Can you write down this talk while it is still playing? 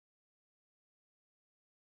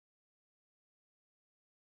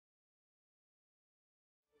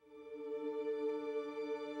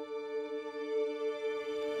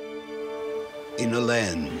in a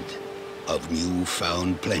land of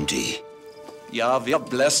newfound plenty. Yeah, we are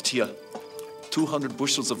blessed here. 200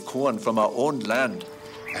 bushels of corn from our own land.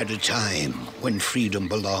 At a time when freedom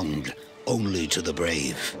belonged only to the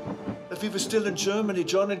brave. If we were still in Germany,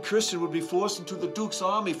 John and Christian would be forced into the Duke's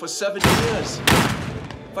army for 7 years.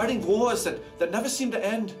 Fighting wars that never seem to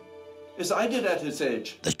end, as I did at his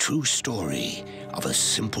age. The true story of a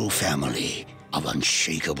simple family of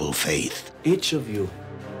unshakable faith. Each of you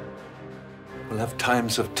will have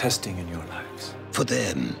times of testing in your lives. For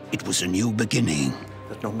them, it was a new beginning.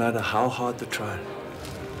 That no matter how hard the trial,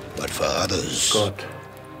 but for others, God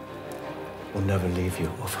will never leave you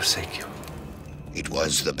or forsake you. It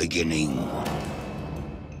was the beginning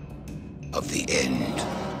of the end.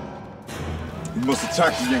 We must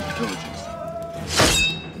attack the Yankee villages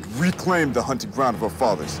and reclaim the hunting ground of our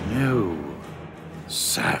fathers. No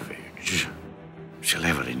savage shall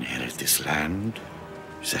ever inherit this land.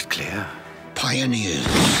 Is that clear? Pioneers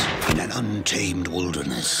in an untamed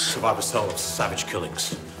wilderness. Survivors tell of savage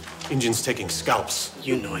killings. Indians taking scalps.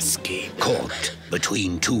 You no escape. Caught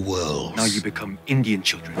between two worlds. Now you become Indian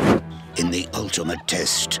children. In the ultimate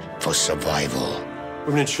test for survival.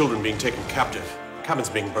 Women and children being taken captive. Cabins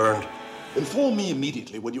being burned. Inform me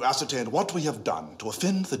immediately when you ascertain what we have done to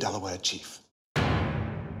offend the Delaware chief.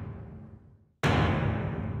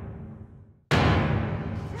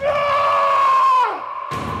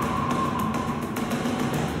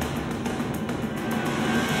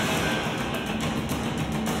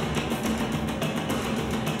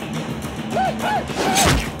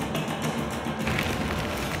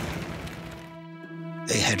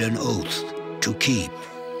 They had an oath to keep.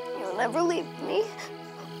 You'll never leave me.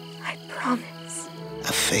 I promise.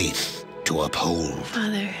 A faith to uphold.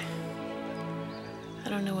 Father, I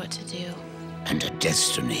don't know what to do. And a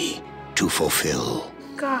destiny to fulfill.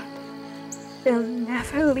 God will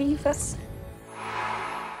never leave us.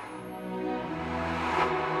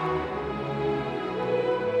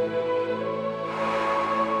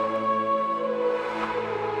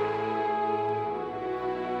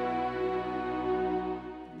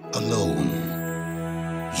 Alone,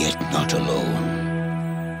 yet not alone.